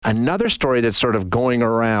Another story that's sort of going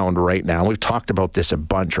around right now, we've talked about this a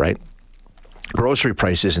bunch, right? Grocery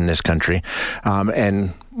prices in this country,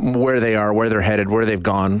 and where they are, where they're headed, where they've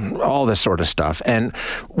gone, all this sort of stuff. And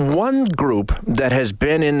one group that has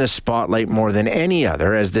been in the spotlight more than any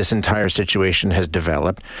other as this entire situation has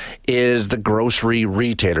developed is the grocery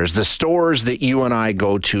retailers, the stores that you and I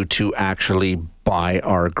go to actually buy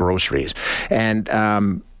our groceries.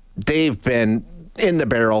 And they've been in the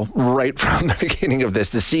barrel right from the beginning of this.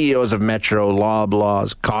 The CEOs of Metro,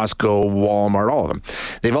 Loblaws, Costco, Walmart, all of them.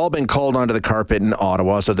 They've all been called onto the carpet in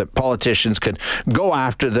Ottawa so that politicians could go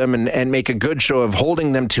after them and make a good show of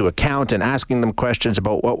holding them to account and asking them questions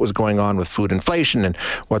about what was going on with food inflation and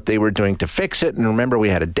what they were doing to fix it. And remember, we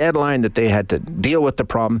had a deadline that they had to deal with the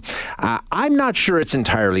problem. I'm not sure it's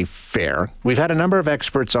entirely fair. We've had a number of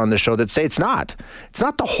experts on the show that say it's not. It's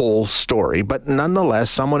not the whole story, but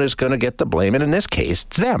nonetheless, someone is going to get the blame. And in this case,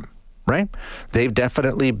 it's them, right? They've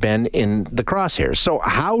definitely been in the crosshairs. So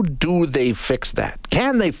how do they fix that?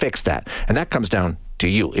 Can they fix that? And that comes down to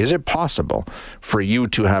you. Is it possible for you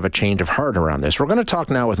to have a change of heart around this? We're going to talk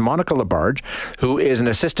now with Monica Labarge, who is an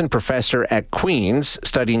assistant professor at Queen's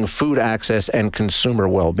studying food access and consumer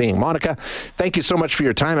well-being. Monica, thank you so much for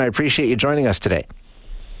your time. I appreciate you joining us today.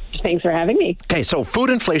 Thanks for having me. Okay, so food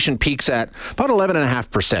inflation peaks at about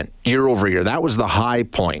 11.5% year over year. That was the high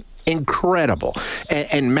point. Incredible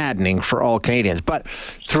and maddening for all Canadians. But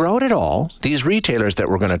throughout it all, these retailers that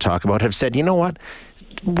we're going to talk about have said, you know what?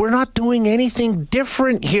 We're not doing anything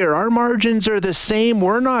different here. Our margins are the same.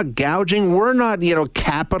 We're not gouging. We're not,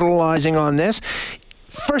 capitalizing on this.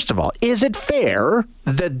 First of all, is it fair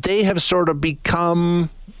that they have sort of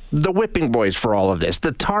become the whipping boys for all of this,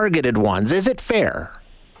 the targeted ones? Is it fair?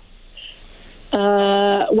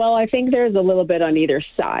 Well, I think there's a little bit on either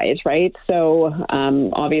side, right? So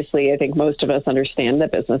obviously, I think most of us understand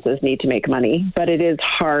that businesses need to make money, but it is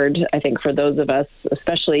hard, I think, for those of us,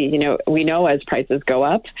 especially, we know as prices go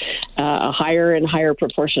up, a higher and higher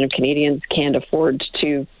proportion of Canadians can't afford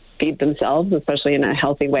to feed themselves, especially in a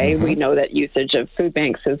healthy way. Mm-hmm. We know that usage of food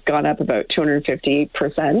banks has gone up about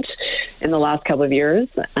 250% in the last couple of years,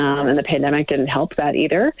 and the pandemic didn't help that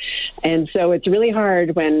either. And so it's really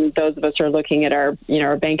hard when those of us are looking at our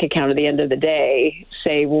bank account at the end of the day,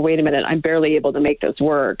 say, well, wait a minute, I'm barely able to make this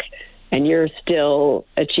work, and you're still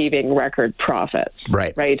achieving record profits.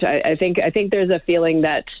 Right. I think there's a feeling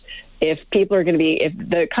that if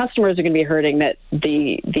the customers are going to be hurting, that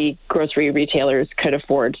the grocery retailers could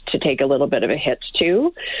afford to take a little bit of a hit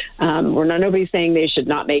too. Nobody's saying they should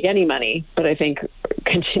not make any money, but I think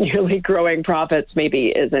continually growing profits maybe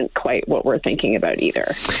isn't quite what we're thinking about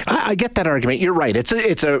either. I get that argument. You're right. It's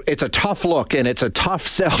a tough look, and it's a tough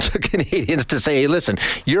sell to Canadians to say, hey, listen,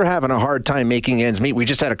 you're having a hard time making ends meet. We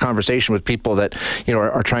just had a conversation with people that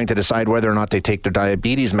are trying to decide whether or not they take their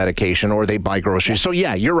diabetes medication or they buy groceries. So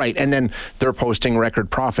yeah, you're right. And then they're posting record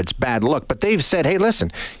profits. Bad look. But they've said, hey, listen,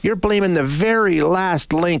 you're blaming the very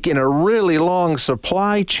last link in a really long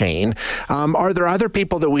supply chain. Are there other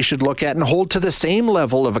people that we should look at and hold to the same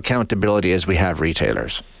level of accountability as we have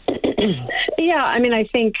retailers? Yeah, I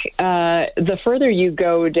think the further you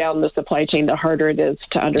go down the supply chain, the harder it is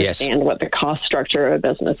to understand what the cost structure of a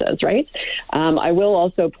business is, right? I will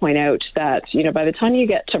also point out that, by the time you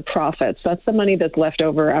get to profits, that's the money that's left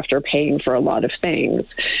over after paying for a lot of things.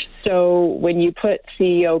 So when you put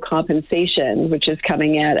CEO compensation, which is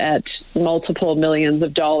coming at multiple millions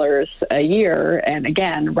of dollars a year, and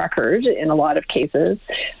again, record in a lot of cases,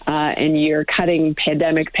 and you're cutting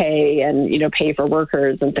pandemic pay and, pay for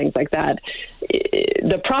workers and things like that,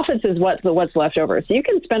 the profits is what's left over. So you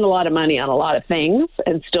can spend a lot of money on a lot of things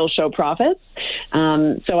and still show profits.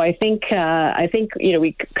 So I think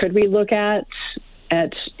we look at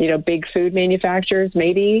big food manufacturers,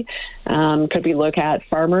 maybe. Could we look at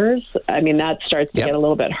farmers? That starts to get a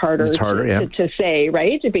little bit harder, to say,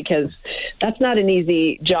 right? Because that's not an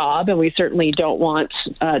easy job, and we certainly don't want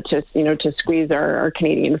to squeeze our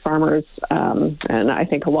Canadian farmers. And I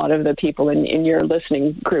think a lot of the people in your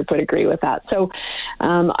listening group would agree with that. So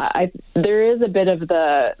there is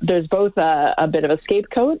there's both a bit of a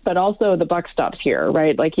scapegoat, but also the buck stops here,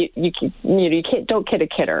 right? Like you don't kid a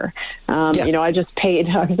kidder. I just paid.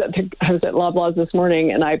 I was at Loblaws this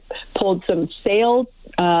morning, and I pulled some sale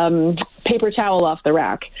paper towel off the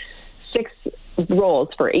rack. 6 rolls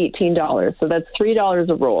for $18. So that's $3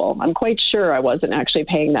 a roll. I'm quite sure I wasn't actually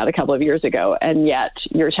paying that a couple of years ago. And yet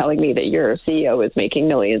you're telling me that your CEO is making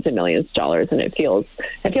millions and millions of dollars. And it feels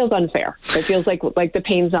it feels unfair. It feels like the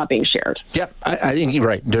pain's not being shared. Yep, I think you're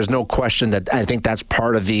right. There's no question that I think that's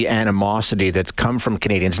part of the animosity that's come from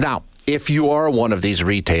Canadians. Now, if you are one of these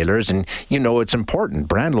retailers and you know it's important,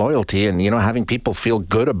 brand loyalty and, having people feel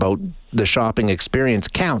good about the shopping experience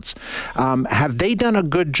counts. Have they done a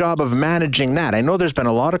good job of managing that? I know there's been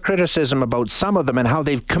a lot of criticism about some of them and how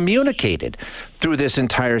they've communicated through this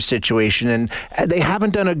entire situation, and they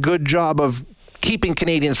haven't done a good job of keeping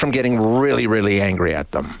Canadians from getting really, really angry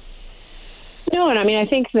at them. No, and I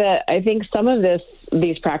think some of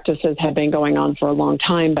these practices have been going on for a long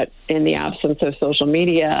time, but in the absence of social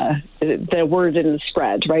media, the word didn't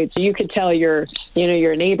spread, right? So you could tell your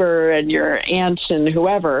neighbor and your aunt and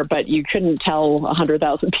whoever, but you couldn't tell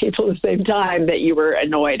 100,000 people at the same time that you were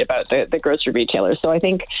annoyed about the grocery retailer. So I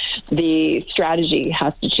think the strategy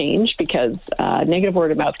has to change because negative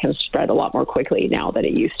word of mouth can spread a lot more quickly now than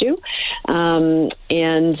it used to.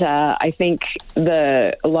 I think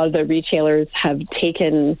a lot of the retailers have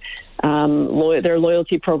taken their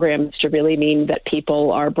loyalty programs to really mean that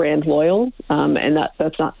people are brand loyal, and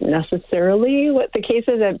that's not necessarily what the case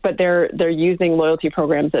is. But they're using loyalty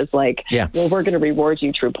programs as well, we're going to reward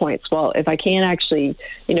you through points. Well, if I can't actually,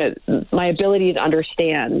 my ability to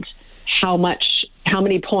understand how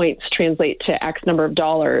many points translate to X number of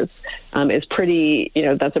dollars is pretty,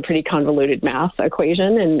 that's a pretty convoluted math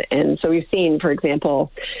equation. And so we've seen, for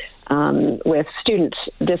example, with student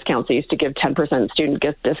discounts, they used to give 10% student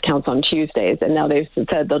discounts on Tuesdays, and now they've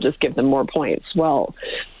said they'll just give them more points. Well,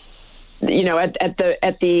 at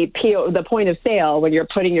the point of sale, when you're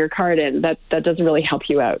putting your card in, that doesn't really help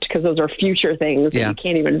you out because those are future things that you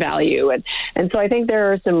can't even value. And so I think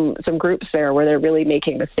there are some groups there where they're really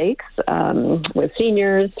making mistakes with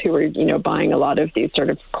seniors who are, buying a lot of these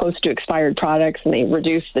sort of close to expired products, and they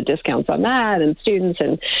reduce the discounts on that, and students.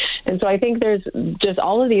 And so I think there's just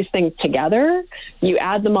all of these things together. You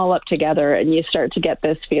add them all up together and you start to get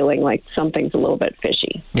this feeling like something's a little bit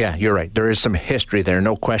fishy. Yeah, you're right. There is some history there,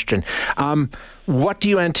 no question. What do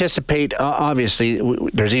you anticipate? Obviously,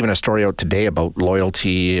 there's even a story out today about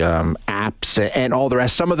loyalty apps and all the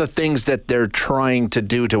rest. Some of the things that they're trying to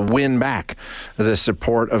do to win back the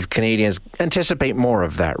support of Canadians. Anticipate more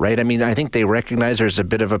of that, right? I mean, I think they recognize there's a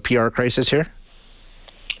bit of a PR crisis here.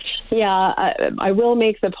 Yeah, I will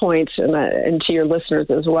make the point, and to your listeners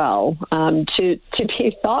as well, to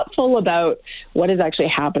be thoughtful about what is actually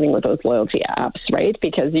happening with those loyalty apps, right?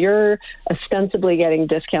 Because you're ostensibly getting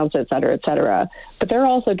discounts, et cetera, but they're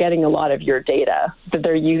also getting a lot of your data that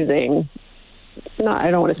they're using.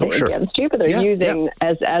 I don't want to say against you, but they're using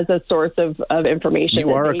as a source of information.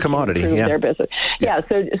 You are a commodity. Their business.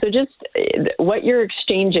 So just what you're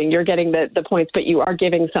exchanging, you're getting the points, but you are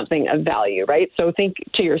giving something of value, right? So think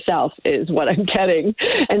to yourself, is what I'm getting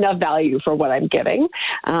enough value for what I'm giving?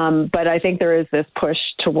 But I think there is this push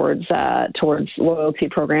towards loyalty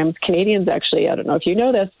programs. Canadians actually, I don't know if you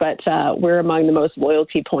know this, but we're among the most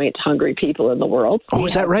loyalty point hungry people in the world. Oh,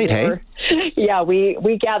 is that right? Hey. Yeah,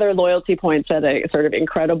 we gather loyalty points at a sort of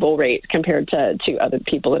incredible rate compared to other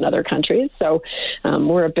people in other countries. So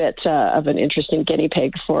we're a bit of an interesting guinea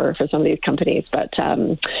pig for some of these companies. But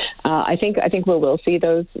I think we will see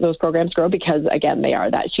those programs grow because, again, they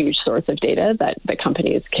are that huge source of data that the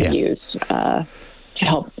companies can use to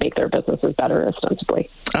help make their businesses better, ostensibly.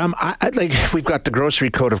 We've got the grocery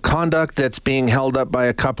code of conduct that's being held up by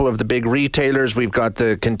a couple of the big retailers. We've got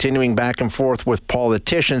the continuing back and forth with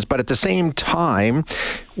politicians. But at the same time,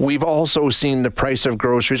 we've also seen the price of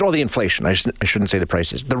groceries, or the inflation. I shouldn't say the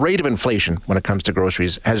prices. The rate of inflation when it comes to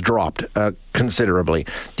groceries has dropped considerably.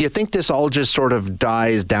 Do you think this all just sort of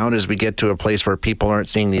dies down as we get to a place where people aren't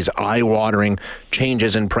seeing these eye-watering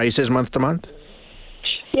changes in prices month to month?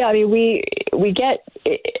 Yeah, I mean, we get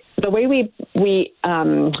the way we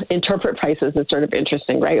interpret prices is sort of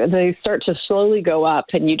interesting, right? They start to slowly go up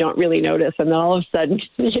and you don't really notice. And then all of a sudden,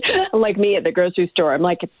 like me at the grocery store, I'm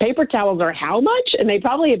like, paper towels are how much? And they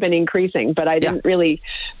probably have been increasing, but I didn't really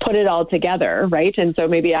put it all together, right? And so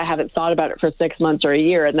maybe I haven't thought about it for 6 months or a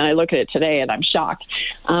year. And then I look at it today and I'm shocked.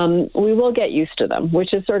 We will get used to them,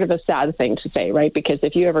 which is sort of a sad thing to say, right? Because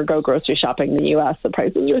if you ever go grocery shopping in the U.S., the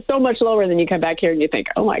prices are so much lower. Then you come back here and you think,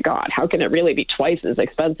 oh my God, how can it really be twice as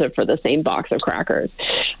expensive for the same box of crackers?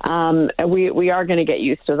 We are going to get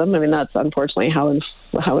used to them. I mean, that's unfortunately how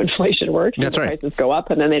inflation works. That's right. Prices go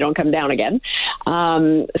up and then they don't come down again.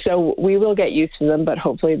 So we will get used to them, but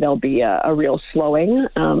hopefully there'll be a real slowing.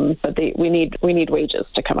 But we need wages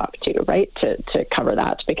to come up too, right? To cover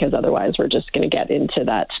that, because otherwise we're just going to get into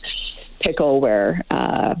that pickle where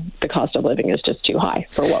the cost of living is just too high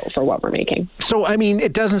for what we're making. So, I mean,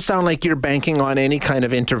 it doesn't sound like you're banking on any kind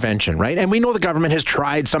of intervention, right? And we know the government has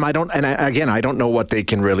tried some. I don't know what they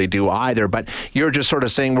can really do either, but you're just sort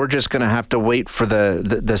of saying we're just going to have to wait for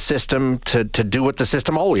the system to do what the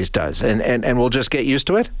system always does, and we'll just get used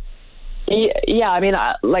to it? Yeah, I mean,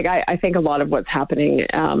 I think a lot of what's happening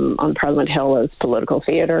on Parliament Hill is political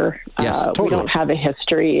theater. Yes, totally. We don't have a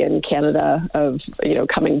history in Canada of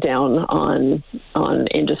coming down on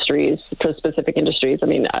industries, for specific industries. I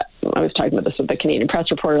mean, I was talking about this with the Canadian Press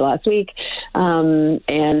Reporter last week, and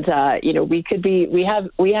we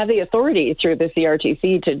have the authority through the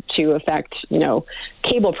CRTC to affect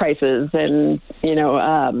cable prices and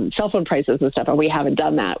cell phone prices and stuff, and we haven't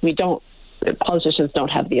done that. Politicians don't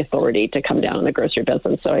have the authority to come down on the grocery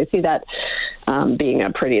business. So I see that being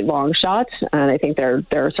a pretty long shot. And I think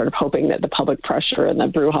they're sort of hoping that the public pressure and the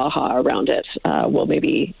brouhaha around it will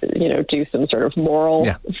maybe, do some sort of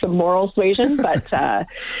moral suasion. But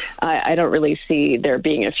I don't really see there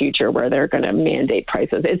being a future where they're going to mandate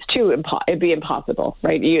prices. It'd be impossible,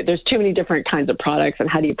 right? There's too many different kinds of products, and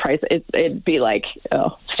how do you price it? It'd be like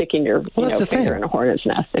sticking your finger in a hornet's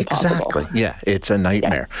nest. Impossible. Exactly. Yeah, it's a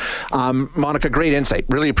nightmare. Yeah. Monica, great insight.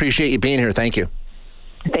 Really appreciate you being here. Thank you.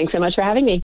 Thanks so much for having me.